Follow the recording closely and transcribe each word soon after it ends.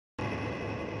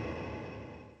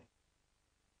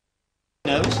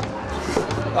Nose?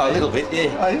 Oh, a little bit,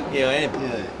 yeah. Are you? Yeah, I am.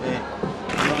 Yeah.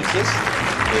 You want a kiss?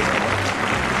 Yeah,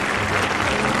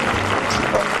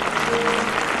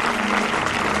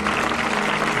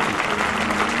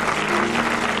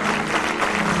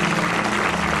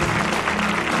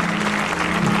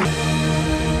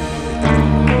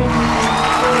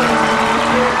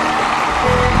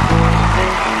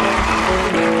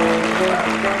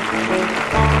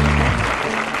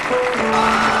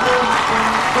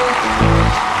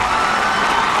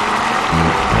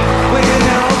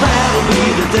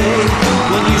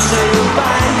 when you say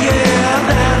goodbye, yeah,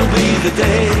 that'll be the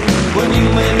day. When you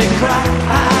make me cry,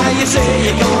 you say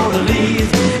you're gonna leave.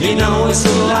 You know it's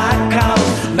a lie, 'cause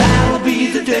that'll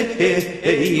be the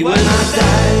day. When I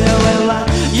die, well,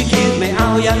 you give me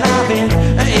all your loving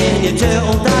and your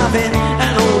turtle diving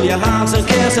and all your hugs and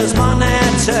kisses, money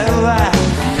too.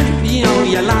 You know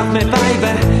you love me,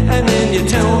 baby, and then you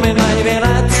tell me, baby,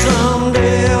 that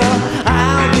someday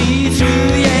I'll be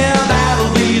through. Yeah,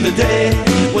 that'll be the day.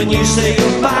 When you say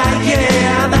goodbye,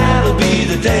 yeah, that'll be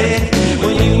the day.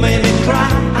 When you make me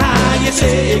cry, you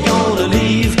say you're gonna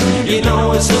leave. You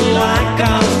know it's a lie,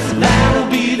 'cause that'll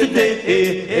be the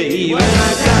day. When I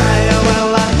die,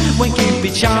 well, when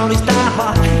Cupid Charlie's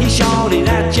die, he's surely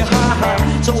at your heart.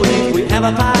 So if we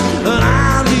ever part, and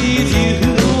I'll leave you.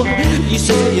 You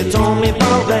say you told me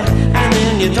boldly, and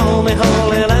then you told me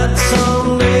holy, that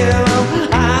someday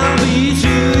I'll be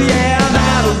through. Yeah,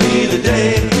 that'll be the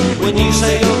day. When you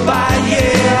say goodbye,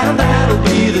 yeah, that'll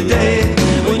be the day.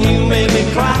 When you make me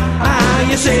cry,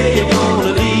 you say you're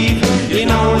gonna leave. You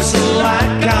know it's a lie,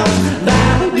 'cause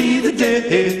that'll be the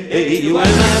day. When I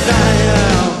die,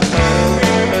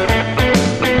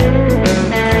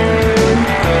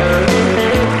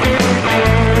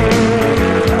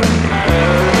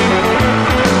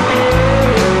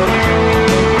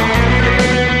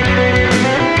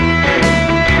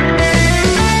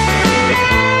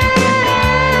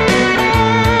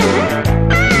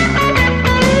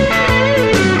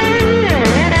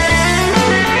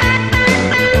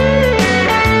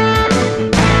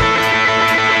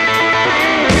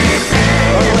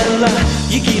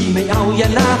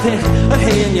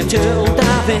 and your turtle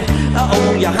diving,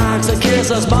 all your hugs and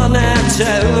kisses, money too.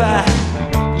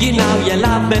 You know you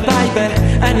love me, baby,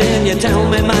 and then you tell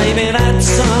me maybe that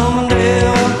someday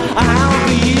I'll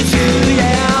be through.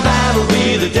 Yeah, that'll be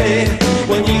the day.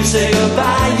 When you say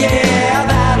goodbye, yeah,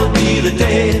 that'll be the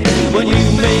day. When you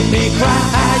make me cry,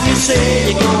 you say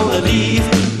you're gonna leave.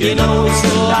 You know it's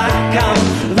the light come,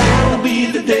 that'll be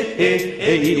the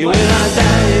day. When I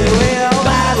die, well,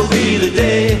 that'll be the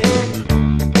day.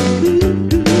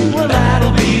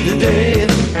 That'll be the day.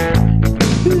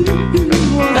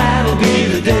 That'll be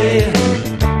the day.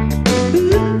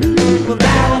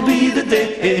 That'll be the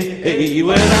day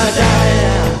when I die.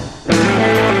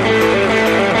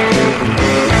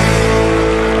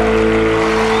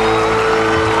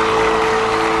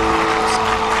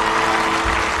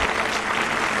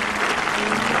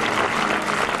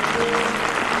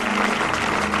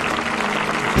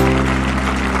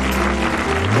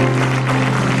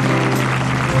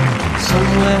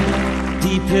 Somewhere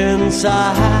deep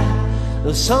inside,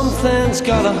 something's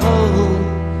got a hold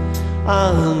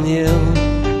on you,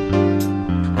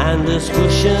 and it's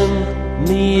pushing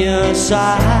me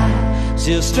aside.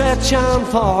 Still stretch on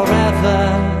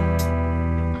forever,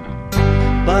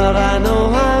 but I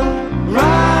know I'm right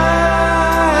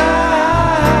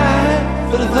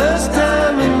for the first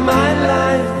time in my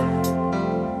life.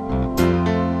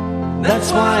 That's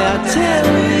why I tell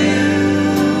you,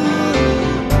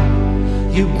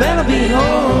 you better be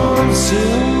home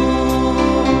soon.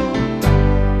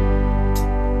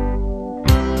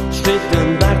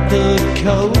 Stripping back the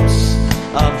coats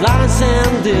of lies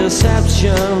and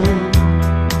deception,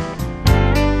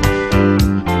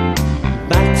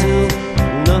 back to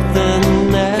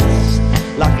nothingness,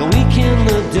 like a week in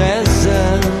the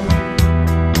desert.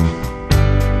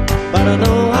 But I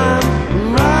know I'm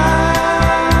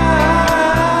right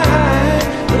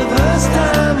for the first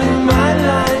time in my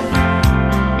life.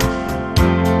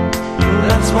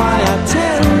 That's why I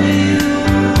tell you,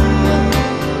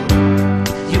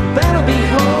 you better be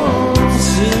home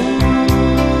soon.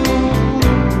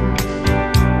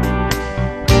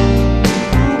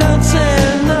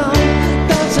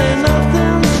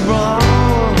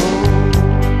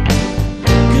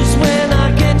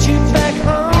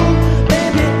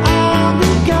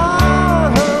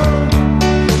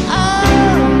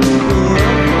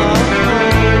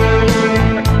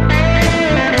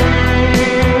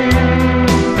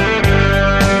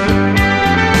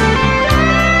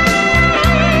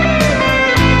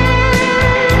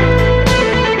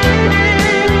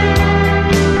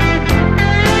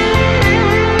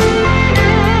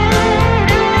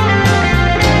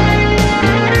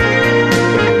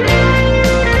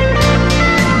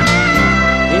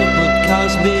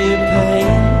 must be pain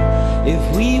if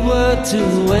we were to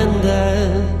end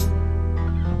it.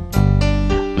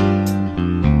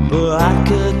 But I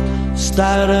could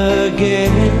start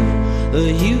again.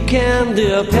 You can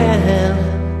depend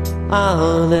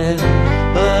on it.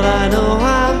 But I know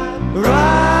I'm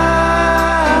right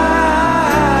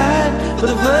for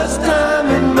the first time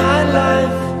in my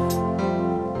life.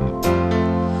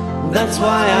 That's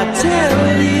why I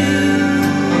tell you,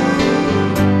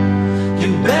 you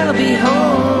better be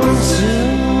home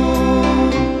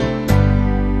soon.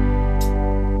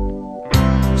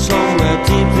 Somewhere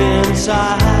deep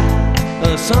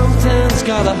inside, something's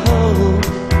got a hold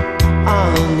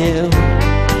on you,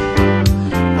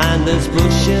 and it's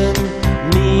pushing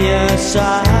me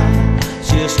aside.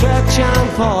 So you stretch on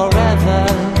forever,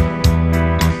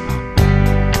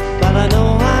 but I know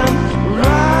I'm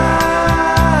right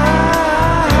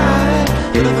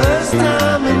for the first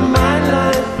time in my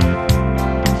life.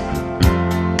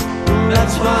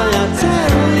 That's why I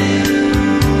tell you,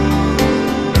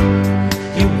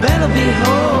 you better be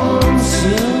home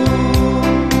soon.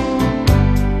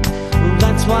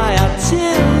 That's why I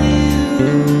tell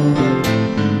you,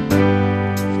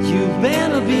 you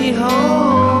better be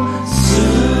home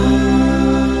soon.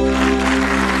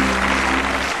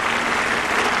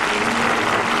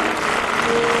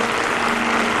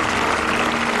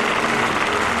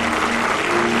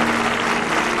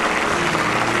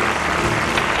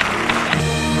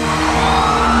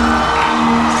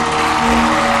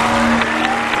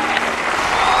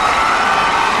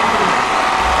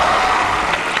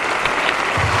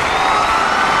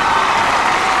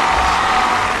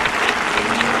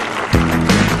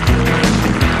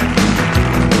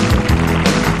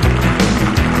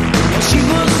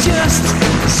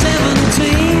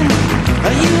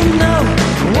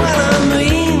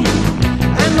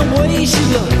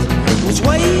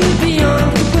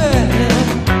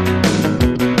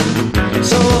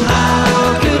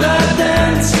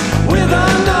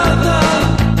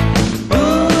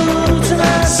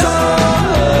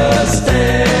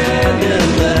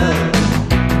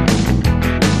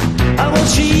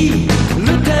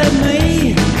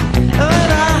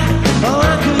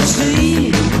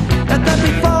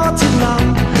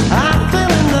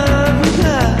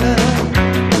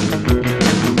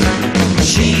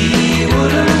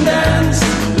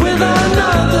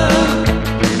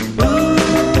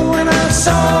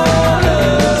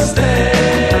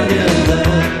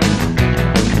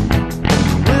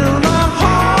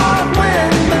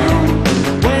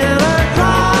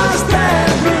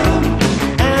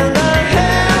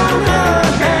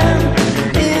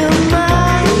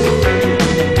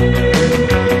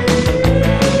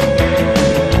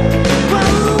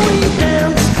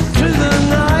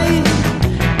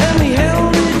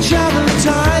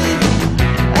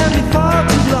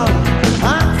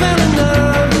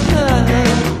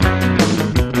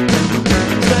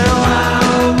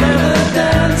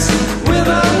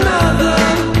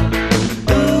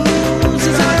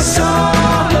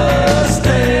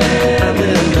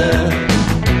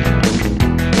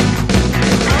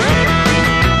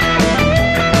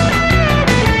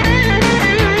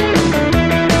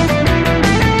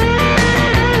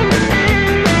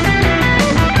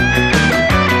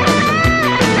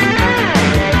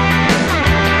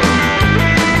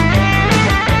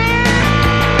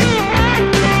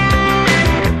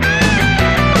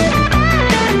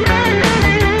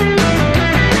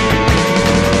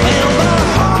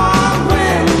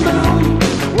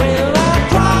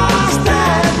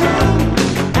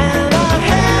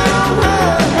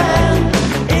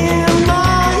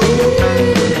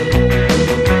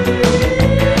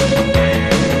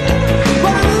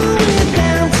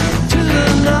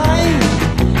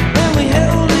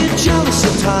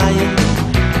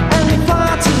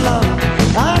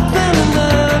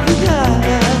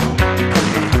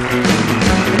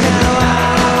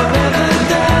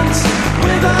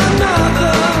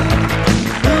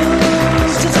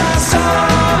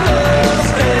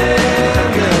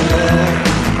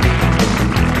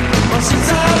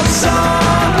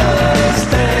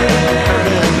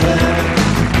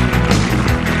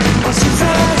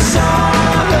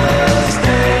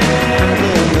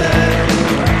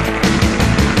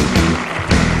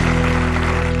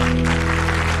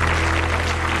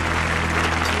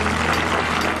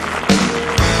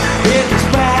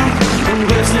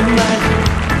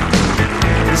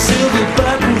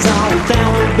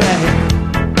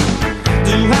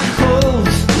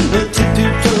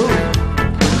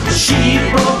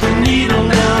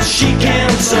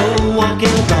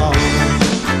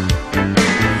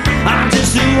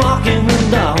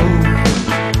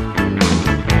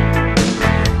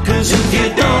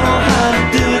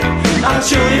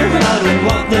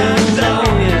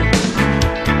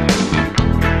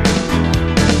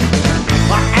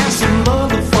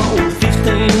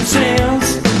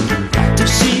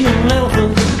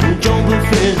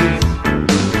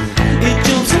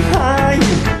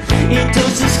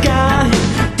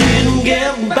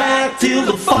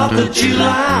 4th of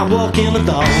July, walking the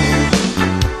dog.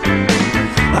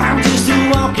 I'm just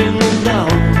walking the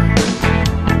dog.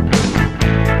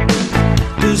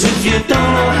 'Cause if you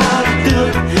don't know how to do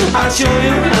it, I'll show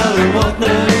you how to walk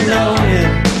the dog, yeah.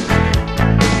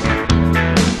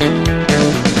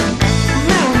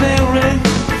 Mary,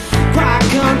 quite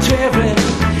contrary,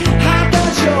 how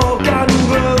does your garden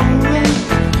grow?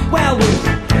 Well, with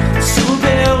silver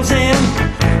bells and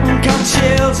conch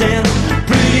shells and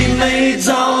pretty maids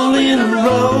all in a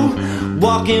row,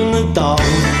 walking the dog.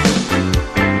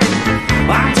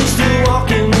 I'm just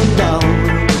walking the dog.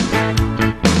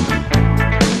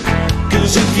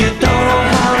 'Cause if you don't know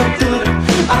how to do it,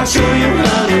 I'll show you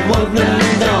how to walk the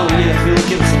dog. Yeah, Phil,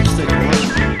 give us some stick, boy.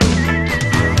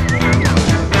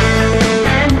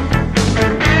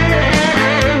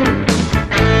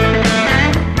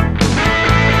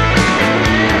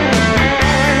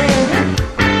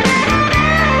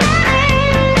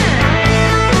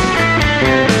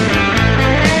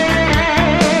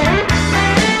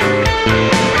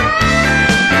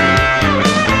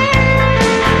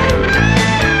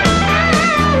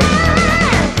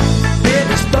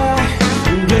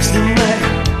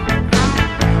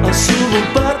 Silver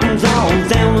buttons all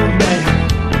down the back.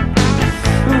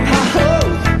 Hi-ho,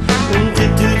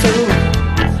 tip-to-toe.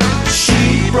 She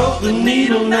broke the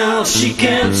needle, now she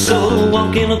can't sew.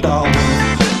 Walking the dog.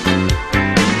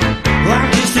 I'm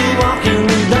just walking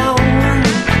the dog.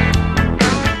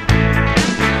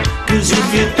 'Cause if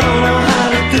you don't know how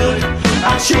to do it,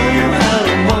 I'll show you how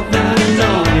to walk the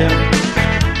dog, yeah.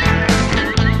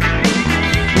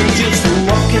 Just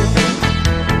walking.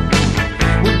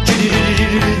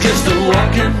 Just a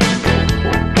walking,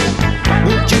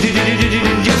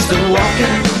 just a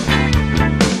walking,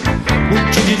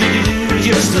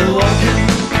 just a walking.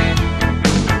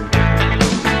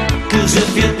 'Cause if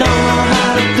you don't know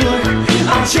how to do it,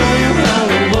 I'll show you how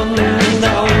to walk that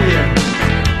dog, yeah.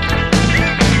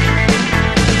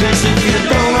 'Cause if you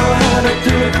don't know how to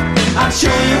do it, I'll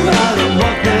show you how to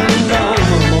walk that dog,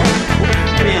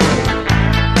 give me on.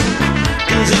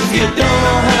 'Cause if you don't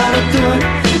know how to do it,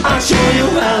 I'll show you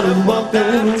how to walk the